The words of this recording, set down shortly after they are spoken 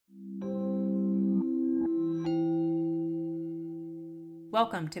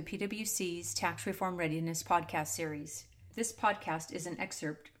Welcome to PwC's Tax Reform Readiness podcast series. This podcast is an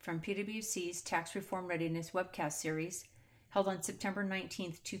excerpt from PwC's Tax Reform Readiness webcast series held on September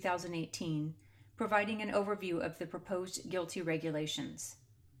 19, 2018, providing an overview of the proposed GILTI regulations.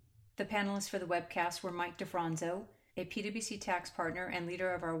 The panelists for the webcast were Mike DeFranzo, a PwC tax partner and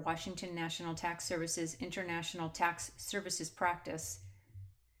leader of our Washington National Tax Services International Tax Services practice,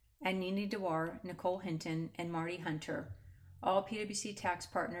 and Nini Dewar, Nicole Hinton, and Marty Hunter, all PwC tax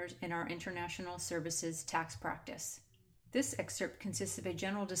partners in our International Services tax practice. This excerpt consists of a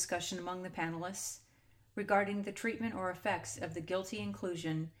general discussion among the panelists regarding the treatment or effects of the GILTI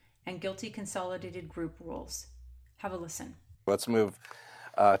inclusion and GILTI consolidated group rules. Have a listen. Let's move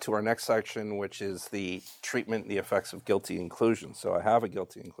to our next section, which is the treatment and the effects of GILTI inclusion. So I have a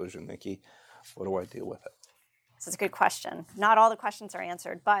GILTI inclusion, Nikki. What do I do with it? This is a good question. Not all the questions are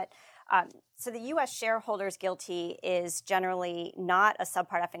answered, but so the U.S. shareholders GILTI is generally not a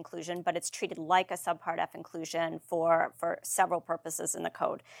Subpart F inclusion, but it's treated like a Subpart F inclusion for several purposes in the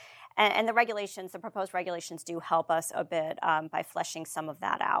code. And the regulations, the proposed regulations do help us a bit by fleshing some of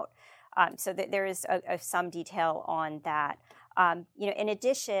that out. So there is some detail on that. In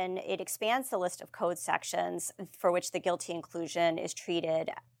addition, it expands the list of code sections for which the GILTI inclusion is treated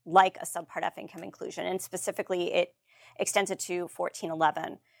like a Subpart F income inclusion, and specifically it extends it to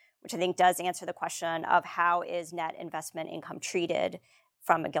 1411, which I think does answer the question of how is net investment income treated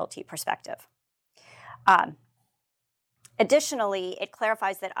from a GILTI perspective. Additionally, it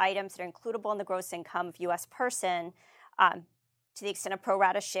clarifies that items that are includable in the gross income of U.S. person, to the extent a pro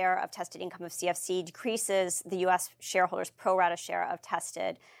rata share of tested income of CFC decreases the U.S. shareholders' pro rata share of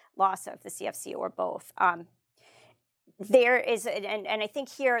tested loss of the CFC or both. There is, and I think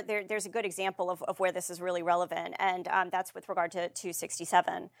here there's a good example of where this is really relevant, and that's with regard to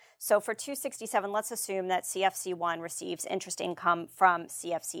 267. So for 267, let's assume that CFC1 receives interest income from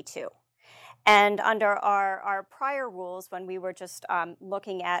CFC2. And under our prior rules, when we were just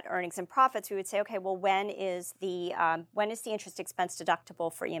looking at earnings and profits, we would say, okay, well, when is the interest expense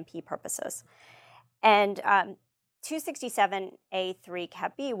deductible for EMP purposes? And 267A3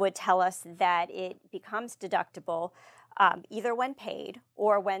 Cap B would tell us that it becomes deductible either when paid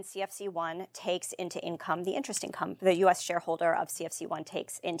or when CFC1 takes into income the interest income. The U.S. shareholder of CFC1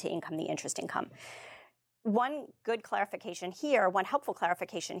 takes into income the interest income. One good clarification here, one helpful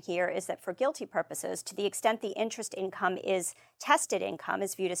clarification here is that for GILTI purposes, to the extent the interest income is tested income,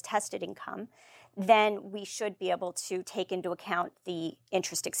 is viewed as tested income, then we should be able to take into account the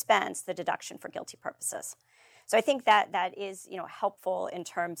interest expense, the deduction for GILTI purposes. So I think that is helpful in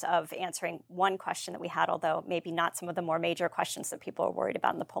terms of answering one question that we had, although maybe not some of the more major questions that people are worried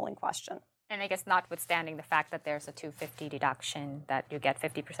about in the polling question. And I guess notwithstanding the fact that there's a 250 deduction, that you get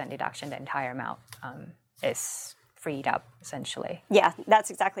 50% deduction, the entire amount is freed up, essentially. Yeah, that's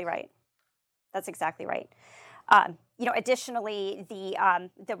exactly right. That's exactly right. Additionally,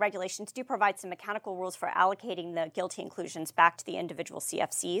 the regulations do provide some mechanical rules for allocating the GILTI inclusions back to the individual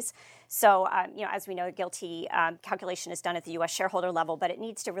CFCs. So, as we know, GILTI calculation is done at the U.S. shareholder level, but it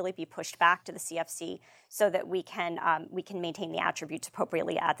needs to really be pushed back to the CFC so that we can maintain the attributes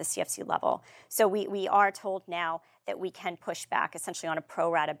appropriately at the CFC level. So we are told now that we can push back essentially on a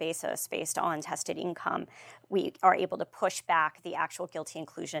pro rata basis based on tested income. We are able to push back the actual GILTI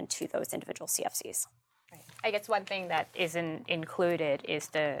inclusion to those individual CFCs. I guess one thing that isn't included is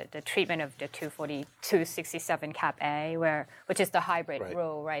the treatment of the 267 Cap A, which is the hybrid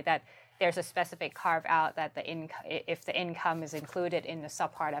rule, right? That there's a specific carve out that if the income is included in the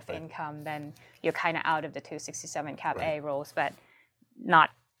Subpart F income, then you're kind of out of the 267 Cap A rules, but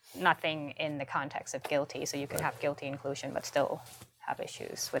nothing in the context of GILTI. So you could have GILTI inclusion, but still have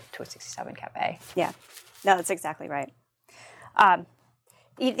issues with 267 Cap A. Yeah, no, that's exactly right.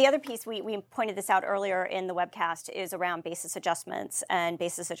 The other piece, we pointed this out earlier in the webcast, is around basis adjustments and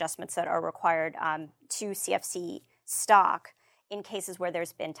basis adjustments that are required to CFC stock in cases where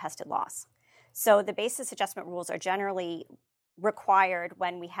there's been tested loss. So the basis adjustment rules are generally required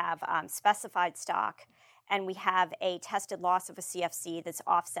when we have specified stock and we have a tested loss of a CFC that's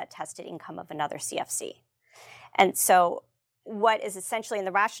offset tested income of another CFC. And so what is essentially, and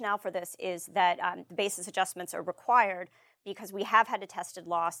the rationale for this is that the basis adjustments are required because we have had a tested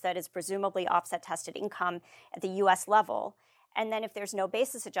loss that is presumably offset tested income at the U.S. level. And then if there's no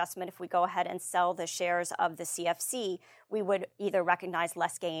basis adjustment, if we go ahead and sell the shares of the CFC, we would either recognize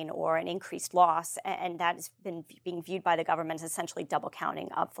less gain or an increased loss. And that has been being viewed by the government as essentially double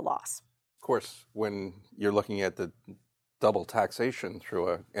counting of the loss. Of course, when you're looking at the double taxation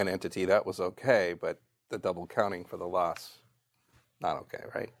through an entity, that was okay, but the double counting for the loss not okay,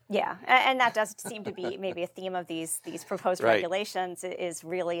 right? Yeah, and that does seem to be maybe a theme of these proposed regulations is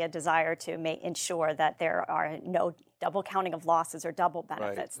really a desire to ensure that there are no double counting of losses or double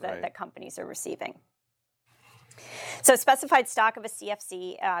benefits that companies are receiving. So specified stock of a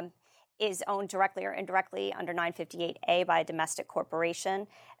CFC is owned directly or indirectly under 958A by a domestic corporation,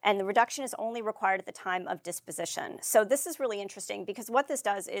 and the reduction is only required at the time of disposition. So this is really interesting because what this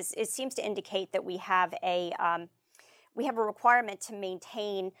does is it seems to indicate that we have a requirement to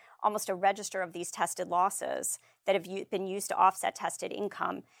maintain almost a register of these tested losses that have been used to offset tested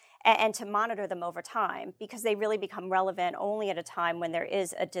income and to monitor them over time, because they really become relevant only at a time when there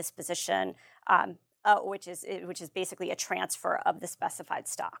is a disposition, which is basically a transfer of the specified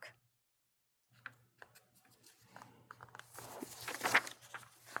stock.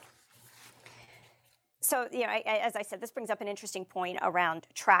 So, as I said, this brings up an interesting point around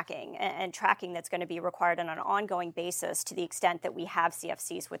tracking and tracking that's going to be required on an ongoing basis to the extent that we have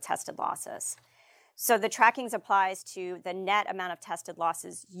CFCs with tested losses. So the tracking applies to the net amount of tested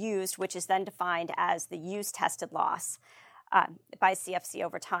losses used, which is then defined as the used tested loss by CFC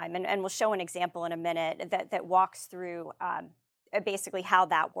over time. And we'll show an example in a minute that walks through basically how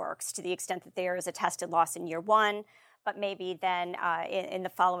that works to the extent that there is a tested loss in year one, but maybe then in the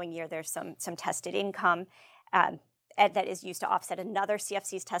following year there's some tested income that is used to offset another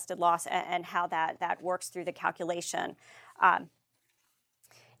CFC's tested loss, and how that works through the calculation.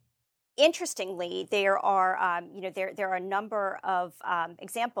 Interestingly, there are a number of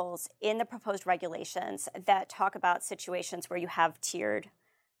examples in the proposed regulations that talk about situations where you have tiered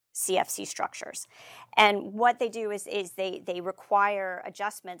CFC structures. And what they do is they require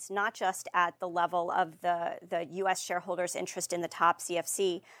adjustments not just at the level of the U.S. shareholders' interest in the top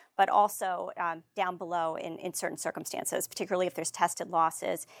CFC, but also down below in certain circumstances, particularly if there's tested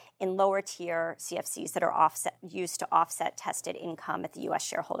losses in lower tier CFCs that are used to offset tested income at the U.S.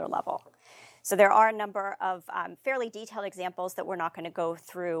 shareholder level. So there are a number of fairly detailed examples that we're not going to go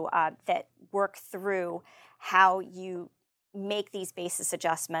through that work through how you make these basis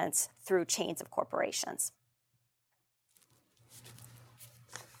adjustments through chains of corporations.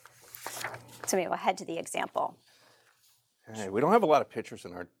 So maybe we'll head to the example. Hey, we don't have a lot of pictures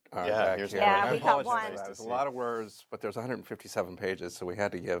in our back here. Yeah, we got one. There's a lot of words, but there's 157 pages, so we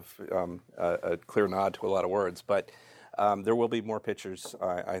had to give a clear nod to a lot of words. But there will be more pictures,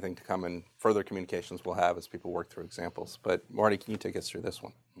 I think, to come, and further communications we'll have as people work through examples. But Marty, can you take us through this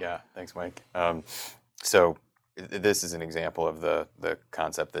one? Yeah, thanks, Mike. So this is an example of the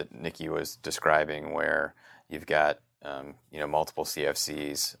concept that Nikki was describing, where you've got multiple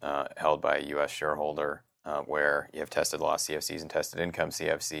CFCs held by a U.S. shareholder, where you have tested loss CFCs and tested income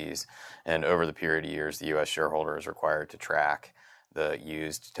CFCs, and over the period of years, the U.S. shareholder is required to track the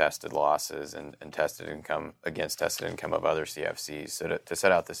used tested losses and tested income against tested income of other CFCs. So to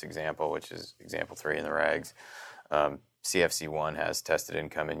set out this example, which is example 3 in the regs, CFC 1 has tested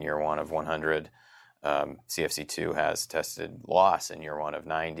income in year 1 of 100. CFC 2 has tested loss in year 1 of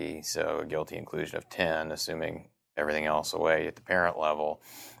 90, so a guilty inclusion of 10, assuming everything else away at the parent level.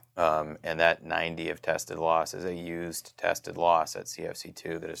 And that 90 of tested loss is a used tested loss at CFC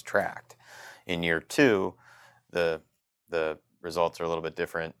 2 that is tracked. In year 2, the results are a little bit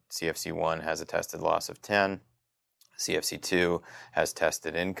different. CFC 1 has a tested loss of 10. CFC 2 has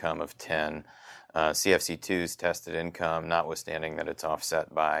tested income of 10. CFC 2's tested income, notwithstanding that it's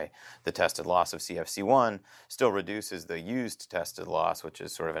offset by the tested loss of CFC 1, still reduces the used tested loss, which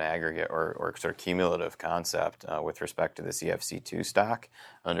is sort of an aggregate or sort of cumulative concept with respect to the CFC 2 stock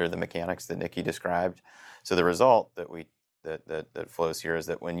under the mechanics that Nikki described. So the result that flows here is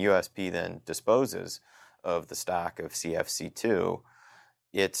that when USP then disposes of the stock of CFC 2,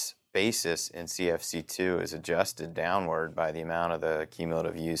 its basis in CFC 2 is adjusted downward by the amount of the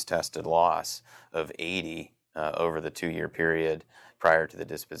cumulative used tested loss of 80 over the 2-year period prior to the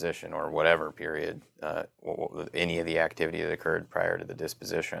disposition, or whatever period, any of the activity that occurred prior to the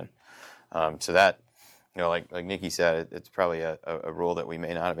disposition. So that, like Nikki said, it's probably a rule that we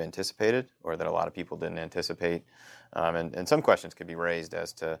may not have anticipated, or that a lot of people didn't anticipate. And some questions could be raised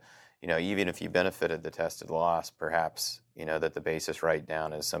as to, even if you benefited the tested loss, perhaps, that the basis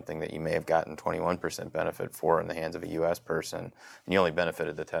write-down is something that you may have gotten 21% benefit for in the hands of a U.S. person, and you only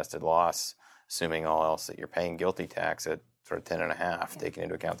benefited the tested loss, assuming all else, that you're paying guilty tax at sort of 10.5, taking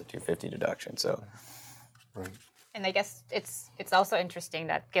into account the 250 deduction. So, right. And I guess it's also interesting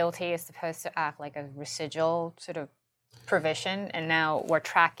that guilty is supposed to act like a residual sort of provision, and now we're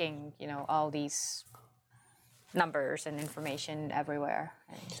tracking, all these numbers and information everywhere.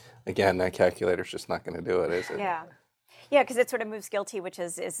 Again, that calculator's just not going to do it, is it? Yeah. Yeah, because it sort of moves GILTI, which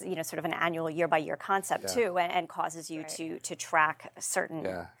is sort of an annual year-by-year concept too, and causes you to track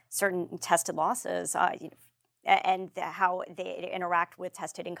certain tested losses, and how they interact with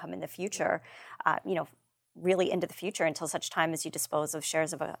tested income in the future, really into the future until such time as you dispose of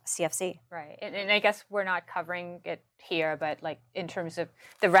shares of a CFC. Right, and I guess we're not covering it here, but like in terms of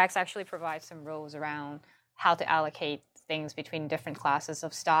the regs actually provide some rules around how to allocate things between different classes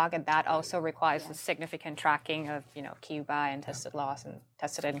of stock, and that also requires a significant tracking of QBI and tested loss and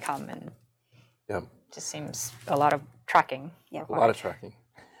tested income, and just seems a lot of tracking. Yeah, a lot of tracking.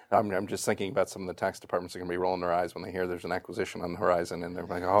 I'm just thinking about some of the tax departments are going to be rolling their eyes when they hear there's an acquisition on the horizon, and they're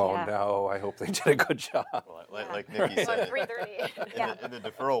like, "Oh no, I hope they did a good job." Well, like Nikki said, in the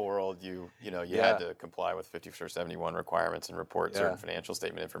deferral world, you had to comply with 5471 requirements and report certain financial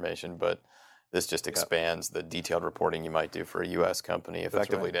statement information, but this just expands the detailed reporting you might do for a U.S. company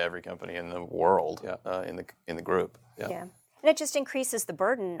effectively to every company in the world in the group. Yeah. And it just increases the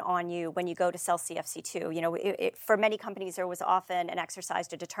burden on you when you go to sell CFC2. For many companies, there was often an exercise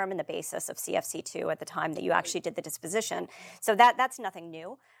to determine the basis of CFC2 at the time that you actually did the disposition. So that's nothing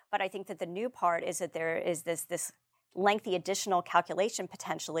new. But I think that the new part is that there is this lengthy additional calculation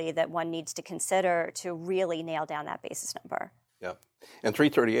potentially that one needs to consider to really nail down that basis number. Yeah. And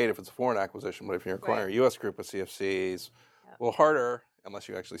 338 if it's a foreign acquisition, but if you acquire a U.S. group of CFCs, a little harder unless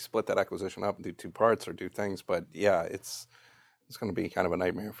you actually split that acquisition up and do two parts or do things. But it's going to be kind of a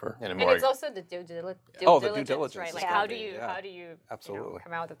nightmare for. And it's also the due diligence. The due diligence, right? Like how do you absolutely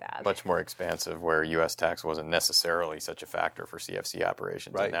come out of that? Much more expansive, where U.S. tax wasn't necessarily such a factor for CFC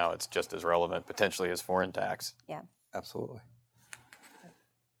operations, and now it's just as relevant potentially as foreign tax. Yeah, absolutely.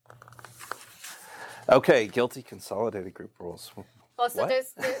 Okay, GILTI consolidated group rules. Well, so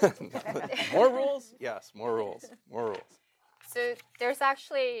there's more rules. Yes, more rules. More rules. So there's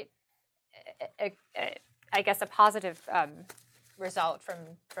actually, I guess, a positive result from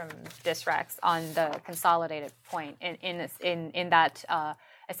this Rex on the consolidated point in that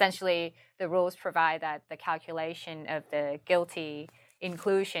essentially the rules provide that the calculation of the GILTI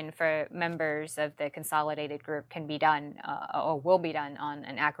inclusion for members of the consolidated group can be done or will be done on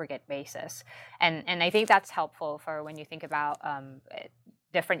an aggregate basis. And I think that's helpful for when you think about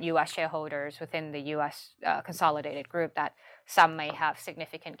different U.S. shareholders within the U.S. Consolidated group, that some may have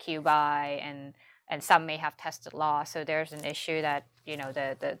significant QBI and some may have tested loss. So there's an issue that,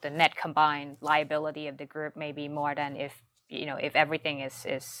 the net combined liability of the group may be more than if everything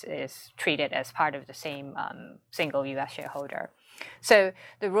is treated as part of the same single U.S. shareholder. So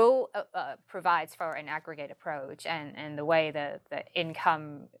the rule provides for an aggregate approach, and the way the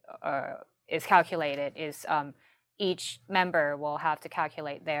income is calculated is each member will have to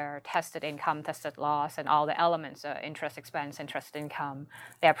calculate their tested income, tested loss, and all the elements, interest expense, interest income,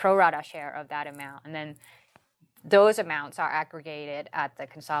 their pro rata share of that amount. And then those amounts are aggregated at the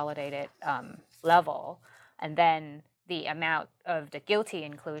consolidated level. And then the amount of the GILTI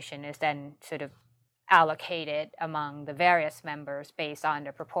inclusion is then sort of allocated among the various members based on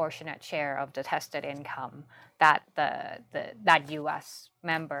the proportionate share of the tested income that that U.S.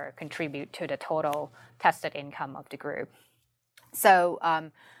 member contribute to the total tested income of the group. So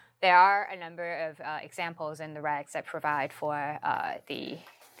there are a number of examples in the regs that provide for the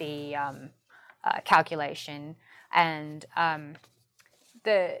calculation, and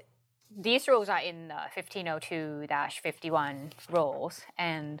these rules are in the 1502-51 rules,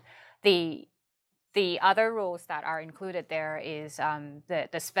 and the other rules that are included there is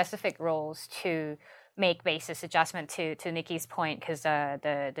the specific rules to make basis adjustment to Nikki's point, because the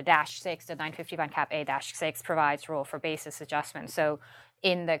 -6, the 951 Cap A -6 provides rule for basis adjustment. So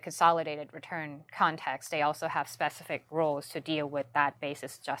in the consolidated return context, they also have specific rules to deal with that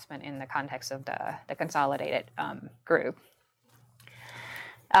basis adjustment in the context of the consolidated group.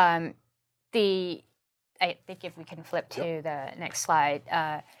 I think if we can flip to the next slide.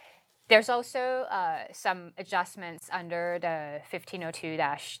 There's also some adjustments under the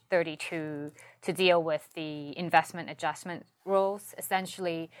 1502-32 to deal with the investment adjustment rules.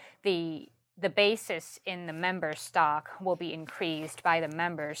 Essentially, the basis in the member stock will be increased by the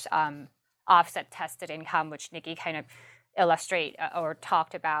members' offset tested income, which Nikki kind of illustrate or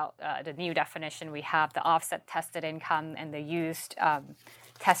talked about the new definition. We have the offset tested income and the used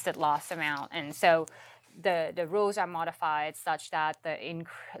tested loss amount, and so the rules are modified such that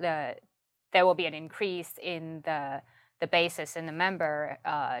there will be an increase in the basis in the member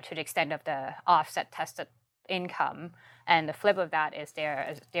to the extent of the offset tested income, and the flip of that is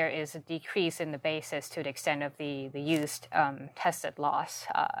there is a decrease in the basis to the extent of the used tested loss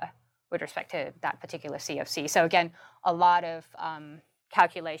with respect to that particular CFC. So again, a lot of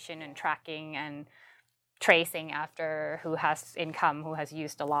calculation and tracking and tracing after who has income, who has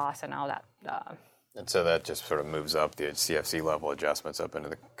used the loss, and all that. And so that just sort of moves up the CFC level adjustments up into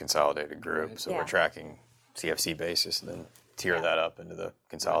the consolidated group. Right. So we're tracking CFC basis and then tier that up into the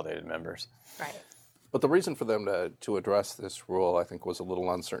consolidated members. Right. But the reason for them to address this rule, I think, was a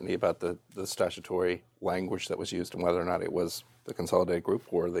little uncertainty about the statutory language that was used and whether or not it was the consolidated group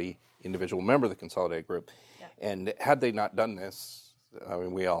or the individual member of the consolidated group. Yeah. And had they not done this, I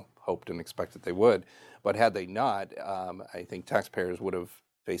mean, we all hoped and expected they would, but had they not, I think taxpayers would have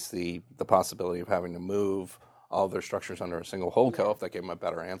faced the possibility of having to move all of their structures under a single holdco if that gave them a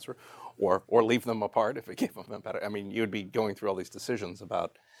better answer, or leave them apart if it gave them a better. I mean, you'd be going through all these decisions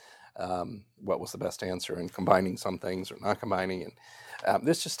about what was the best answer and combining some things or not combining, and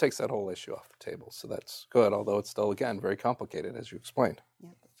this just takes that whole issue off the table. So that's good, although it's still, again, very complicated, as you explained.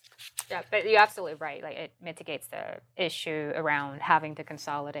 Yep. Yeah, but you're absolutely right. Like, it mitigates the issue around having to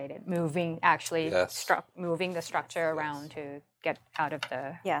consolidate it, moving the structure around to get out of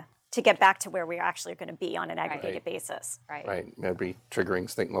the to get back to where we actually are going to be on an aggregated basis. Right. Maybe triggering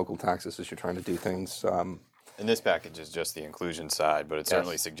state and local taxes as you're trying to do things. And this package is just the inclusion side, but it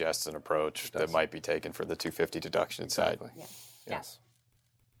certainly suggests an approach that might be taken for the 250 deduction side. Yes.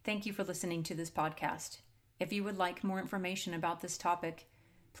 Thank you for listening to this podcast. If you would like more information about this topic,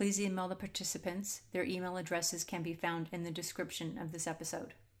 please email the participants. Their email addresses can be found in the description of this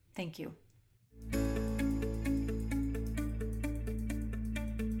episode. Thank you.